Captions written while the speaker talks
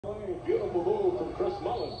Beautiful move from Chris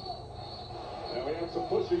Mullen. Now we have some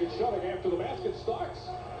pushing and shoving after the basket. Starks,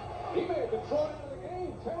 he may have been thrown out of the game.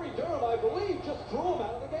 Terry Durham, I believe, just threw him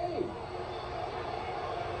out of the game.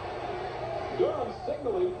 Durham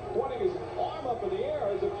signaling, pointing his arm up in the air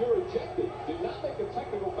as if you're ejected. Did not make a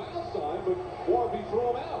technical foul sign, but Warby threw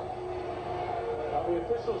him out. The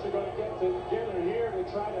officials are going to get together here to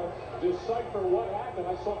try to decipher what happened.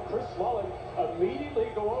 I saw Chris Mullen immediately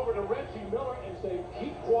go over to Reggie Miller and say,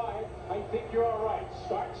 "Keep quiet. I think you're all right."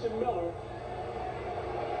 Starks and Miller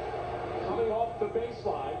coming off the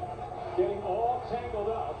baseline, getting all tangled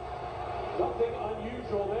up. Nothing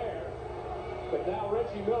unusual there. But now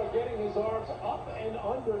Reggie Miller getting his arms up and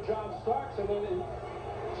under John Starks, and then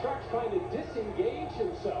Starks trying to disengage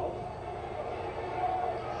himself.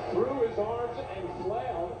 Threw his arms and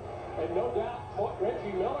flailed, and no doubt caught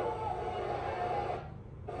Reggie Miller.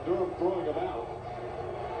 Durham throwing him out.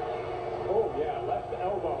 Oh yeah, left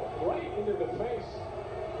elbow right into the face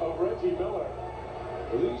of Reggie Miller.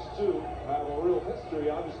 These two have a real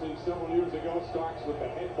history. Obviously, several years ago, Starks with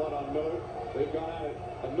the headbutt on Miller. They've gone at it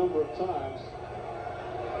a number of times.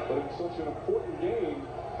 But it's such an important game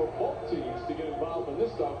for both teams to get involved in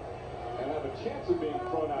this stuff and have a chance of being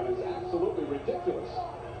thrown out is absolutely ridiculous.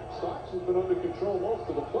 Starks has been under control most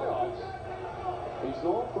of the playoffs. He's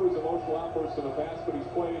known for his emotional outbursts in the past, but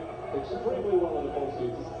he's played extremely well in the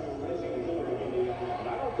postseason.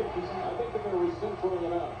 And I think they're going to rescind throwing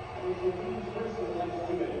him out.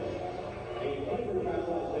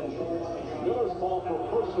 Miller's called for a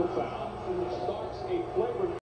personal foul. Starks a flagrant